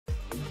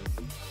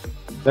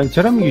Ben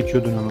çara mı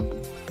geçiyordun ama?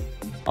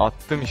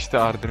 Attım işte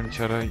Ardırım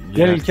çara.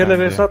 Gel İlker'le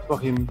yenersen vs diye. at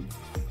bakayım.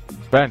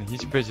 Ben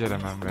hiç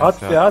beceremem vs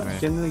At be at, atmayı.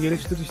 kendini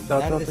geliştir işte,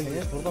 at at.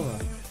 Neredesiniz? Burada mı?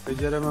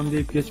 Beceremem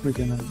deyip geçme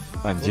kenara.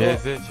 Ben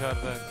CZ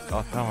çarda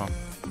atamam.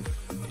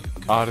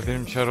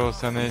 Ardırım çara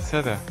olsa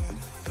neyse de.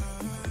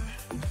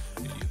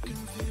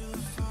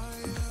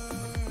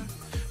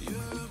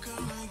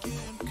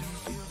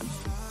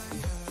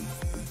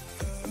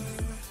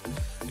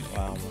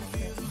 Wow.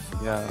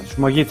 Ya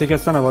şu magiyi tek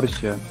etsene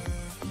Barış ya.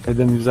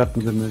 Eden yüzart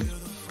mıdır nedir?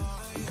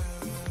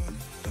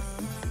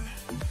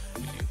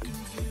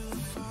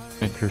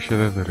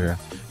 Köşede duruyor.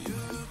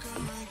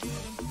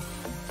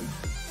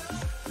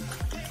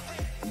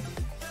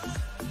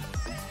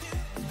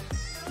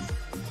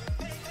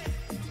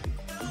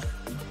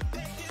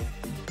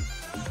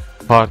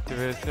 Parti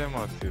vs mi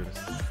atıyoruz?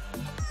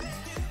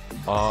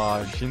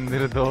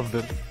 Şindir'i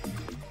doldur.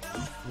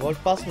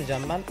 Wolf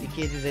basmayacağım ben.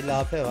 2750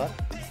 AP var.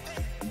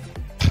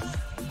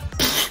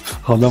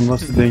 Adam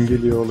nasıl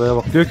dengeliyor olaya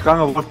bak. Diyor ki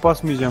kanka wolf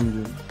basmayacağım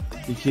diyor.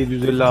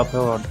 2750 AP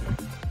var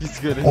diyor.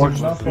 Psikolojik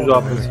Orijinal bozuk. 100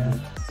 AP'si.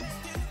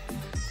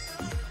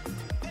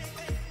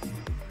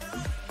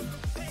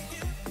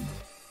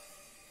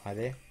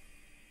 Hadi.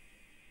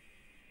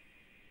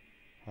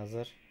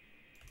 Hazır.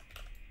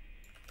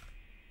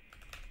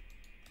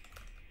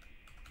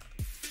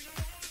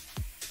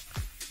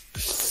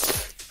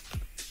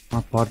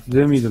 Ha,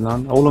 partide miydi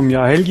lan? Oğlum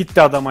ya hel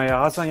gitti adama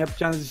ya. Hasan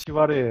yapacağınız işi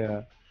var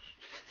ya.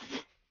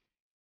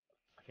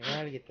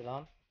 Kemal gitti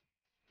lan.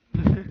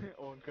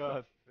 10k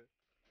attı.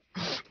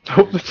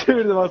 Toplu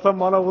çevirdim, Hasan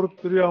bana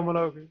vurup duruyor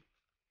amına koyayım.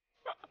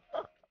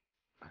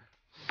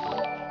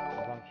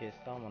 Adam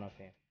kesti amına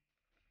koyayım.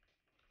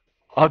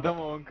 Adam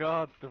 10k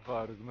attı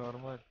Faruk,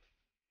 normal.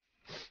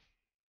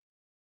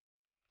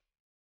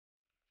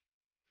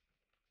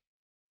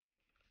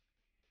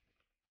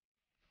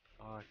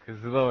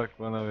 Kızıla bak,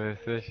 bana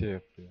vs şey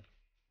yapıyor.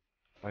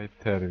 Ay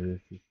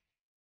terbiyesiz.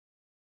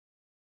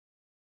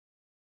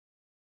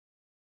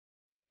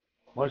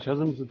 Barış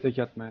hazır mısın tek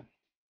atmaya?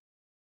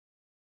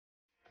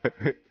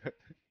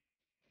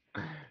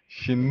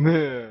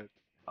 Şimdi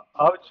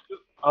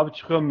Abi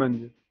çıkıyorum ben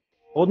diyor.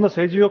 Onda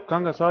seyirci yok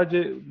kanka,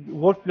 sadece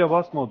Wolf bile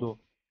basmadı o.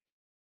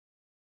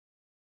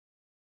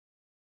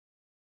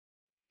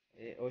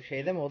 O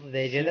şeyde mi? O da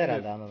DC'de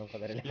herhalde anladığım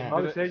kadarıyla.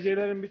 Abi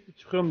seyircilerin bitti,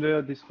 çıkıyorum diyor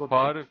ya Discord'da.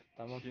 Faruk,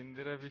 Tamam.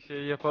 Şindir'e bir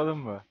şey yapalım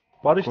mı?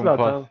 Barış'la at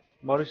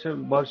Kumpas.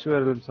 abi. Barış'ı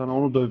verelim sana,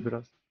 onu döv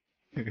biraz.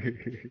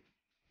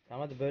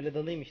 Tamam hadi böyle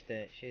dalayım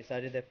işte.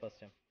 Sadece def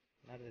basacağım.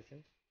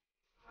 Neredesin?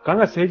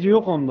 Kanka seyirci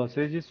yok onda.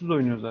 Seyircisiz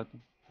oynuyor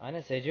zaten.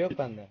 Aynen SC yok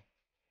bende.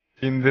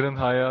 Şindir'in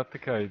hayatı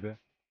kaydı.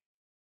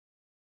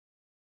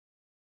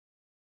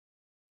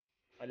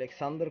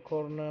 Alexander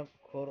Corvinus.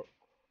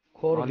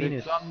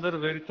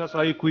 Alexander Veritas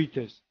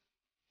Ayıkuites.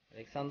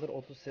 Alexander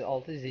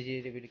 36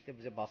 izleyiciyle birlikte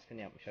bize baskın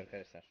yapmış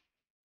arkadaşlar.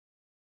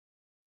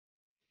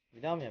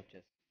 Bir daha mı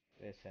yapacağız?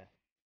 VS.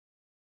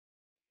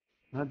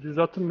 Ha düz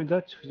atın bir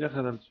daha çıkacak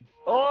herhalde.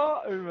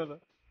 Ölme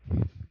lan.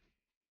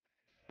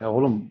 Ya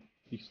oğlum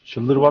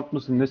çıldırvat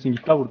mısın nesin,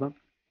 git la buradan.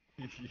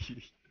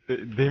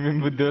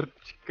 Demin bu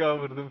 4.5k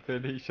vurdum,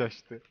 feleği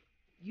şaştı.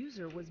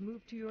 User was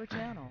moved to your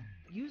channel.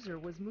 User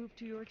was moved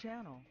to your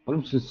channel.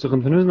 Oğlum sizin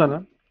sıkıntınız ne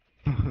lan?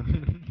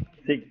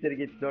 Siktir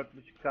git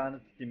 4.5K'nı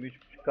sikeyim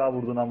 3.5K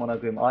vurdun amına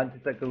koyayım.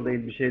 Anti takıl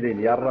değil bir şey değil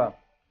yarra.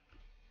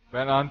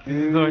 Ben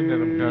antisiz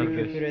oynarım Küfür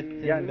kardeş.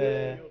 ettin Gel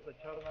be. diyorsa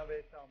çarına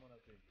vs amına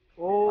koyayım.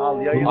 Oo,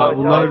 Al yayın bunlar, aç,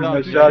 bunlar yayın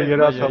aç. aşağı geri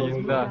Yayında. atalım.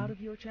 Moved out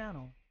of your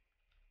channel.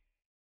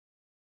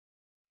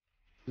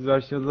 Siz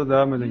aşağıda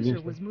devam edin User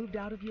gençler. was moved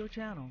out of your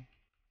channel.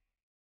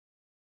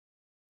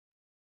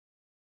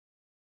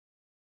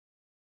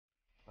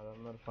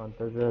 Adamlar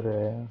fantezi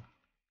arıyor ya.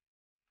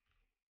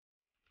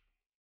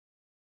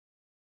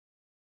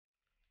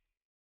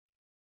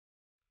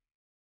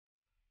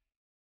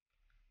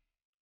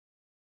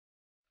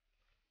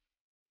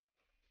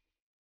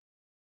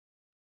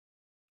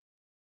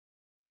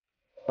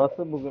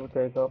 Nasıl bugün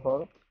TK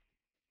falan?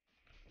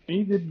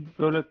 İyiydi,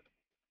 böyle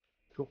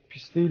çok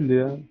pis değildi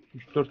ya.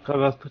 3-4K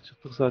bastık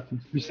çıktık zaten.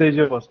 Bir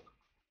seyirciye bastık.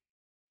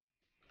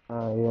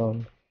 Ha iyi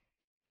oldu.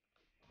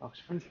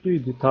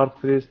 Akşamüstüydü.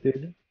 Tart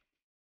Press'teydi.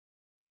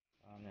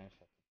 Aynen.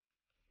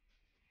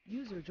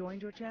 User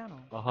joined your channel.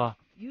 Aha.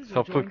 User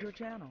Sapık. joined your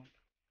channel.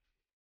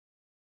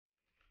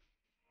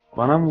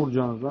 Bana mı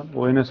vuracaksınız lan?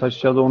 O Enes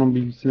aşağıda onun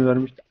bilgisini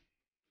vermişti.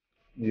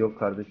 Yok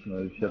kardeşim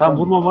öyle bir şey Tamam,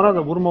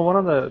 yapamam. vurma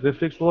bana da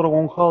refleks olarak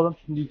 10K aldım.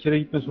 Şimdi bir kere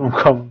gitmesin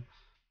 10K mı?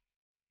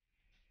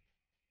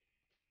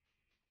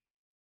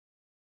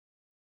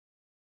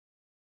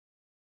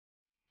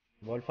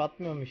 Wolf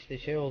atmıyorum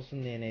işte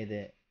olsun diye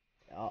neydi.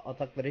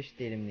 Atakları eşit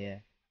diyelim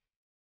diye.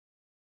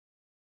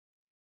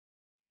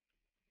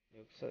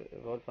 Yoksa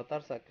Wolf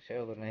atarsak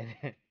olur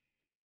neydi.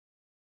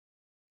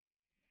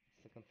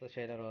 Sıkıntılı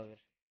şeyler olabilir.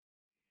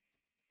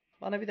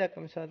 Bana bir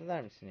dakika müsaade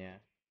eder misin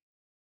ya?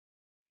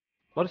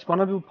 Barış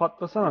bana bir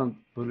patlasana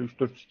böyle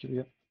 3-4 skill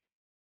ya.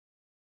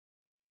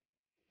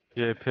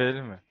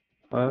 GP'li mi?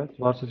 Evet,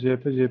 varsa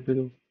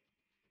CHP'li vur.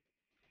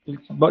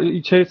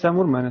 İlk sen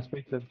vurma Enes,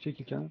 bekle.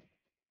 Çekil kenara.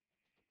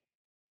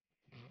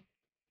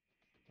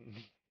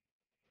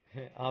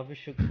 Abi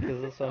şu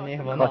kızı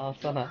Sony'ye bana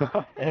alsana.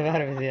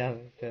 Ver bizi yalnız.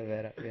 Tövbe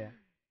yarabbim ya.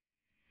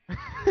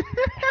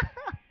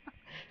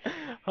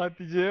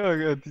 Hatice'ye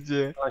bak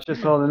Hatice'ye. Ayşe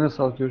sağ ol, eline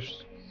sağlık,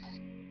 görüşürüz.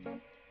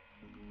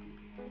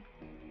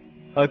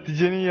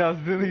 Hatice'nin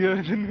yazdığını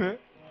gördün mü?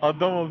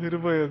 Adam ol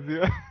hırba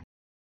yazıyor.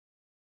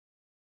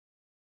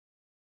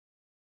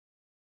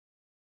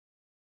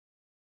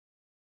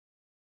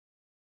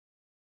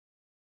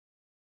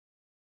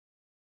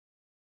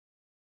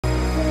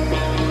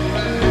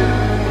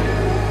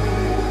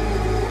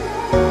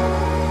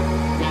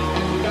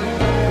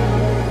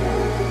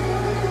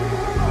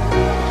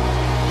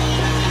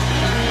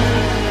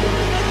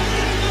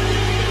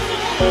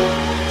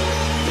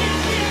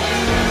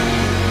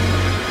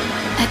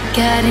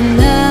 Got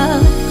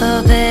enough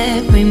of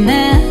every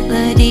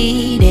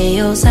melody,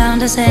 they all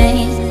sound the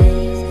same.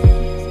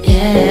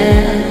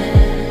 Yeah.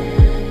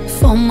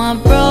 For my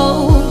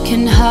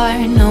broken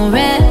heart, no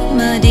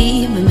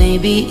remedy, but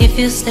maybe if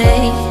you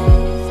stay,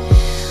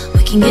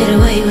 we can get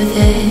away with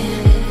it.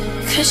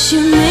 'Cause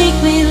you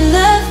make me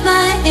love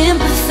my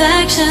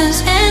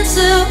imperfections,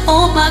 answer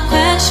all my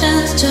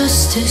questions,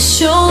 just to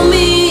show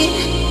me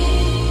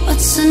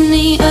what's on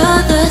the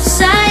other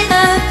side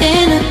of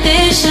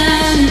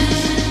inhibition.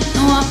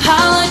 No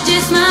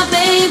apologies, my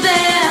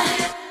baby.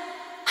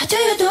 I do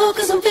you do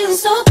 'cause I'm feeling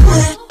so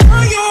good.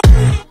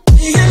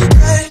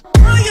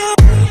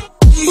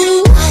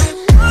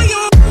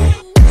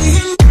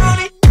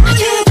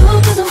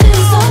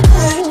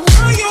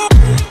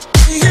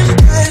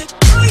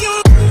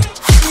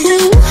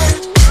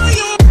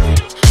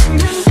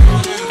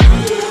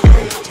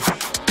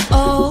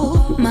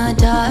 Oh, my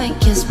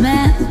darkest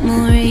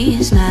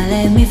memories, now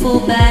let me fall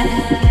back.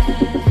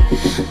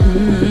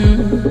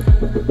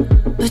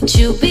 But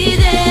you'll be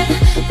there,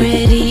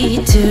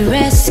 ready to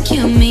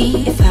rescue me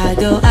if I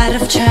go out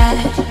of track.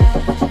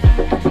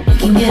 You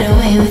can get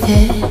away with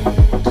it.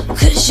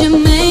 'Cause you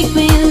make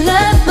me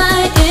love my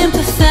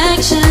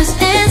imperfections,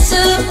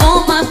 answer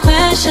all my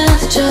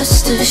questions,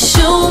 just to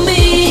show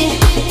me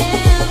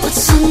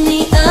what's on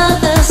the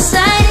other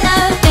side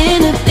of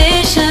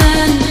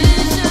inhibition.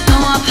 No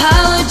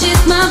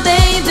apologies, my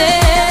baby.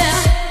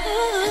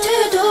 I do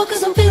you do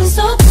 'cause I'm feeling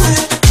so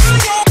good.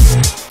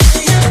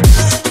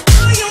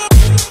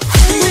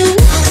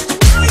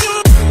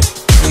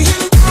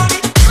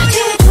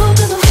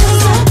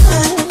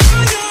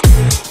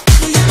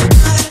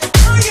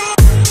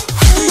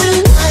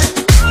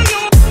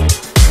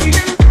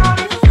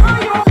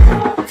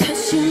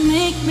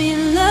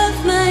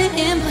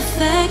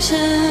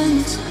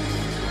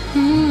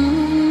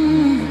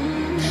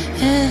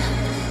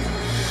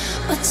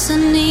 What's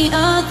on the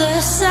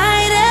other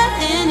side of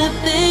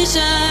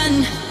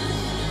inhibition?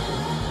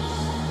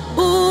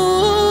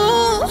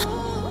 Ooh,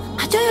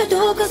 I do you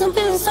do 'cause I'm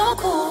feeling so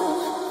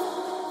cool.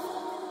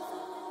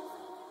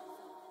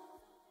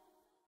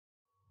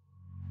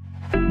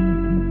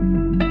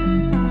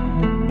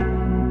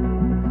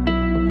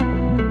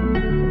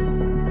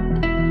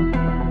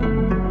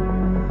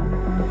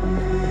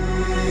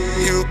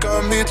 You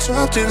got me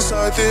trapped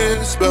inside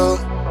this spell.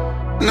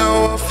 Now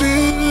I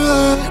feel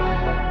it.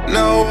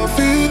 Now I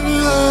feel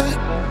it.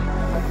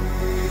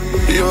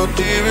 Your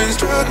demons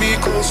drag me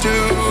close to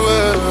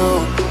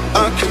hell.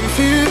 I can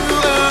feel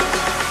it.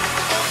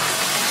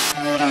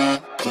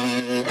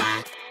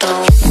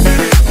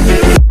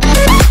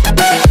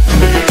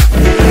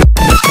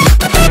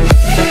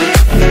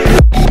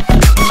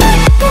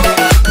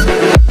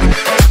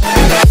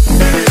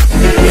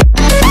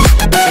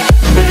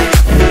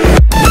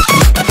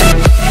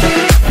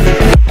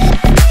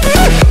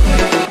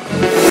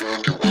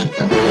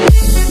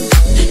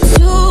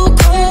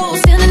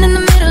 Standing in the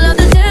middle of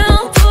the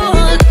downpour,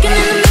 looking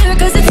in the mirror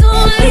 'cause it's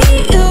only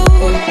you.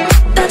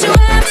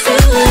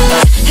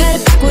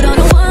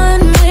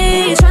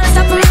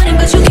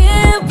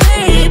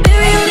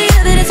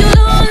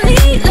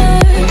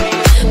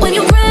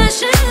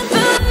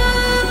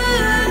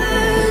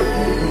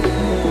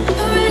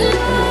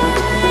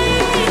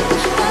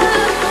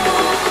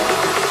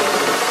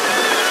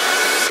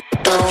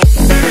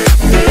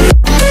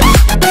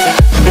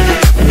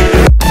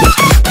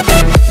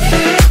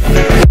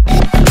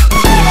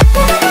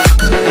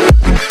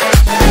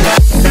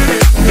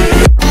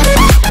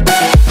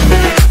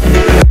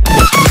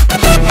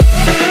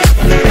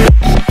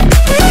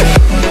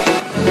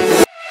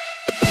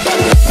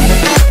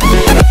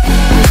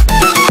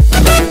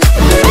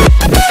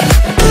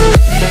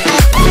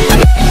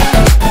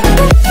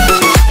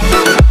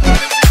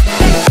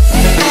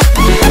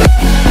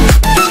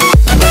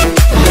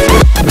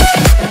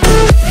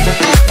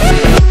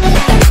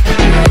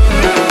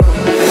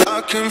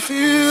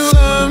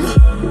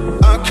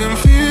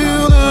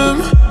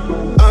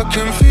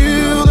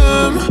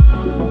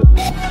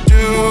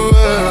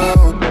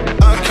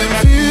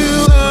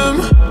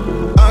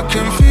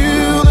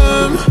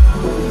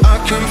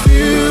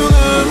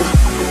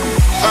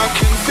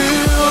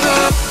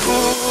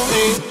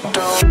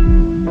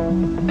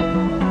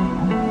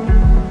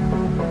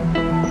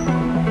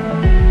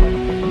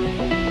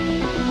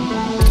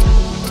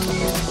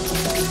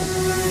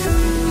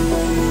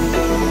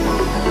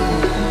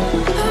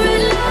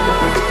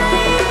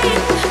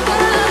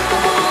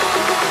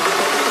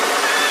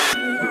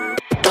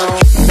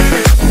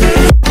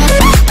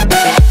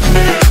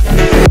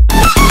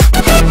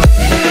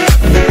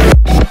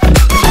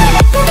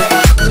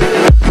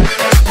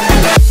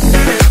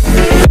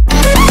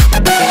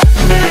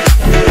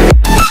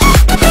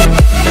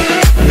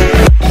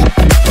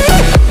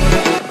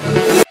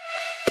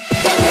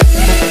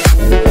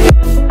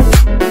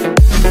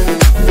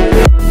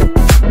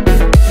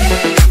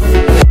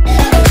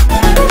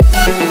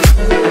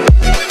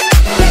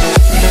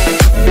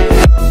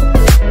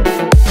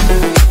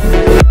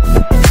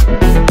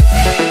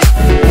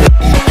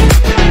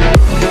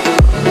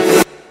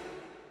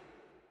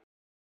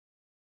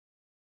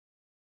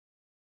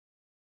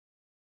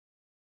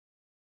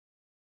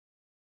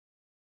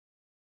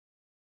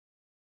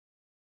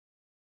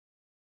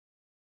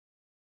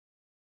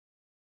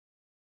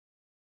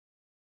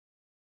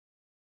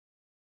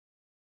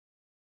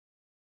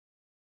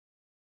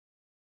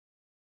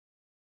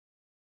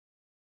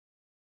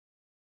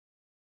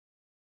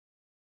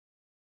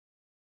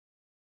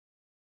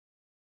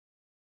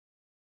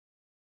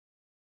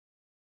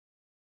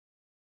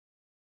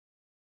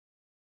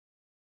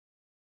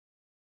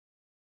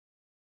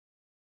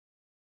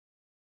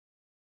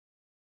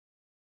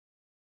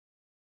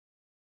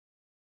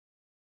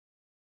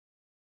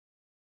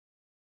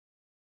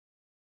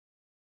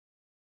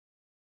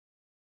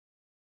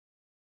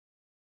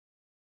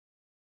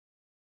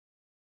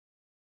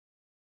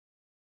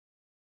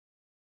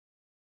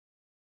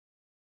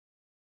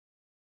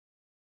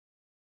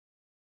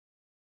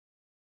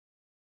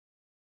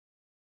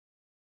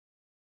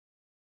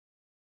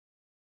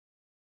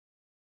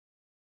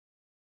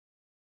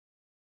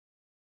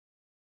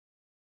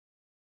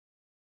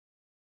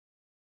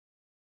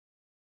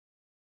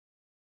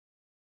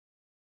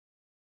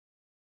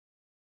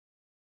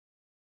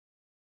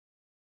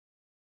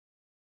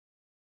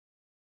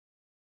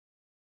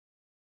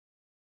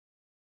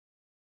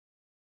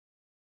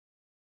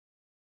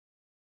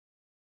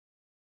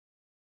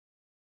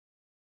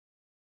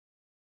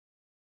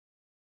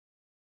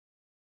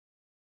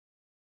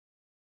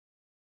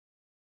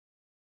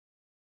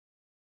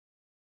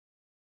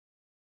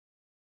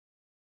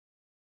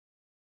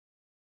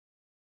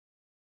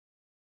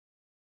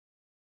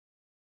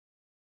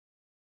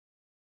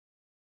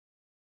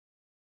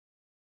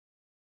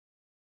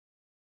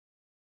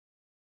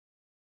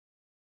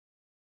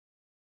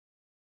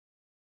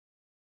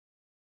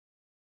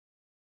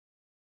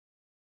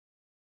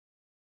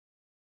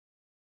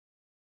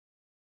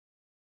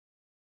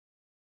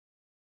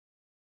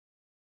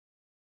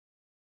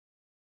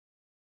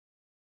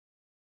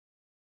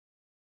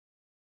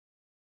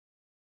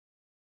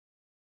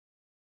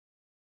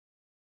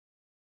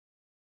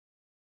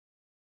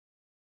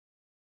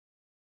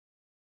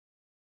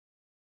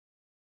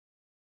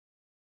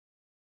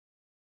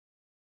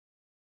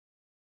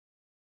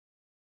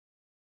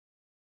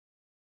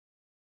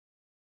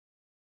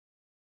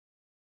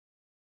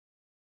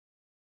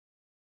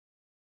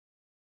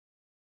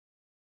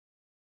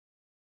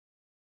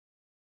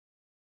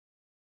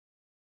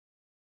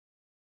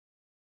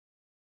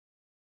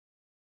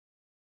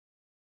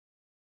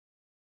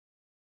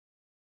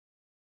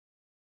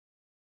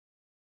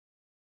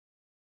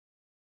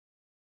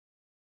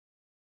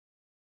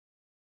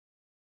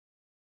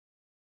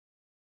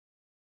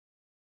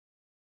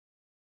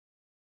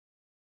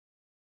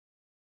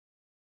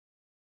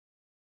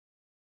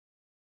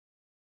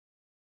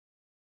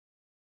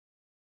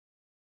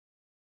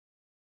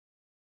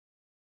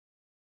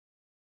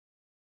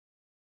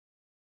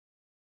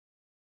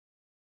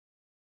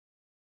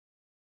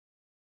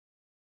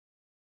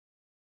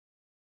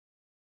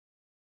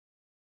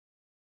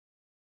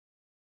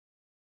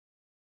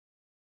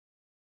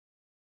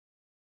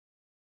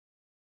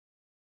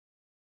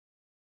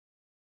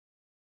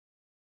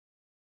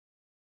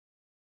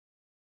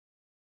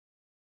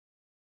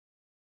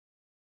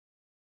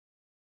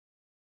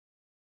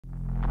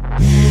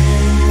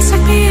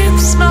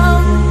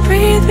 smoke,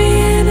 breathe me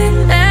in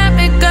and let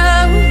me go.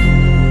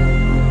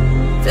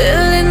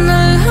 Filling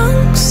the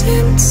lungs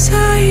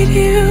inside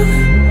you,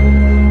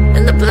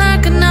 and the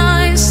blackened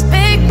eyes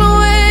make my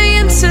way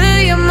into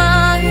your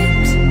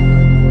mind.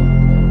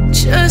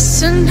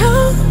 Just to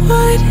know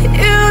what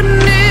you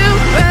knew.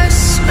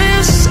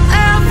 Restless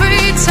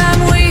every time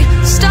we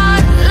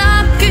start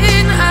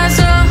locking eyes.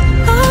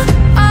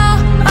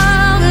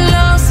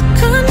 Lost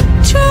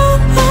control.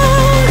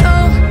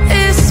 Oh,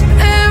 it's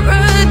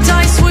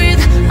paradise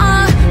with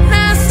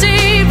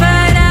honesty,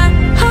 but I'm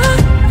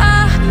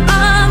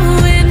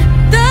in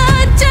the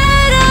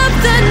dead of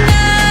the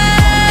night.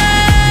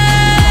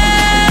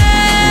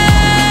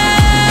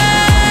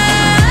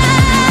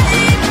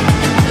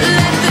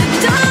 Let the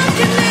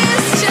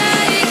darkness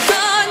take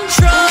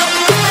control.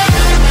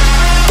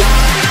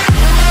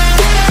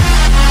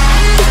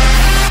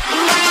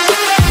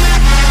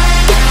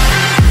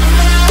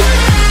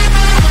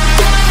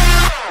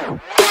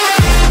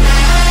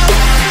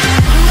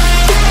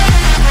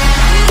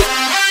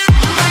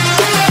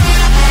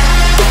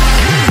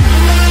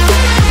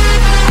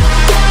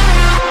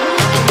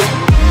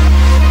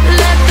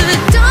 Let the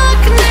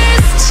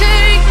darkness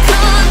take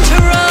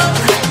control.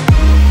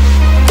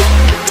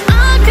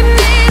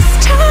 Darkness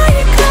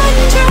take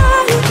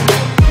control.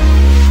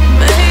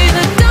 May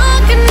the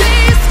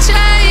darkness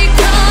take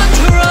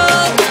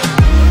control.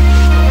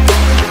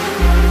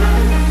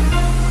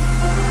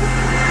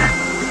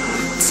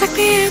 Take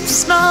me in the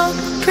smoke,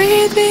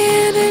 breathe me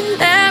in and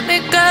let me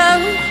go.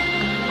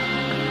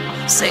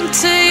 Sink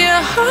to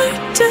your heart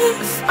to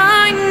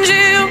find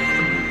you.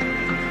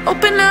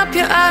 Open up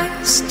your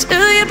eyes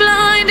till you're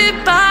blinded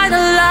by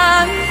the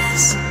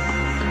lies,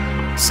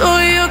 so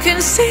you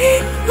can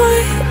see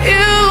what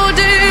you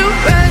do.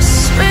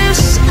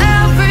 Restless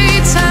every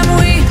time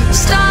we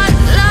start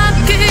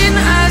locking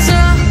eyes.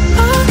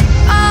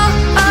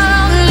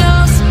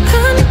 Lost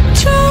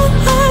control.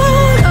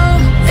 Oh,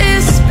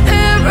 it's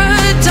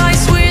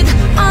paradise with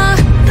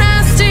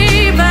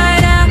honesty,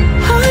 but I'm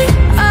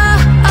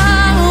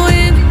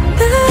in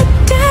the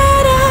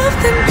dead of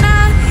the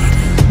night.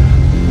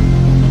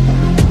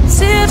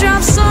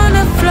 Teardrops on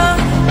the floor.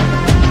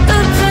 The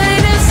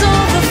pain is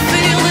over.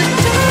 Feel the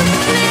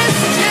darkness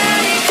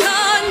take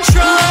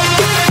control.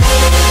 Take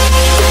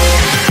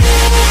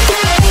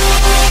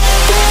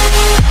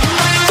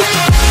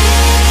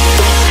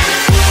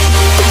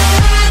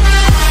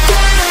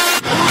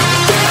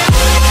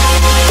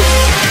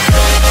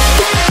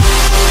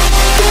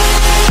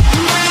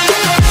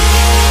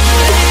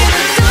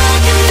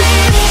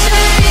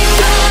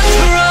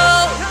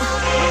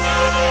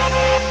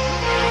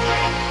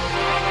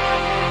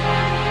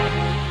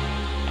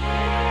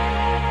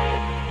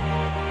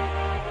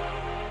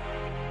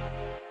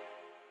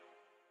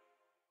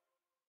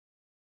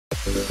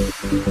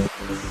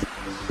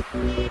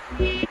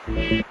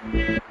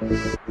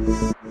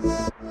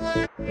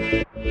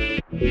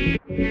control.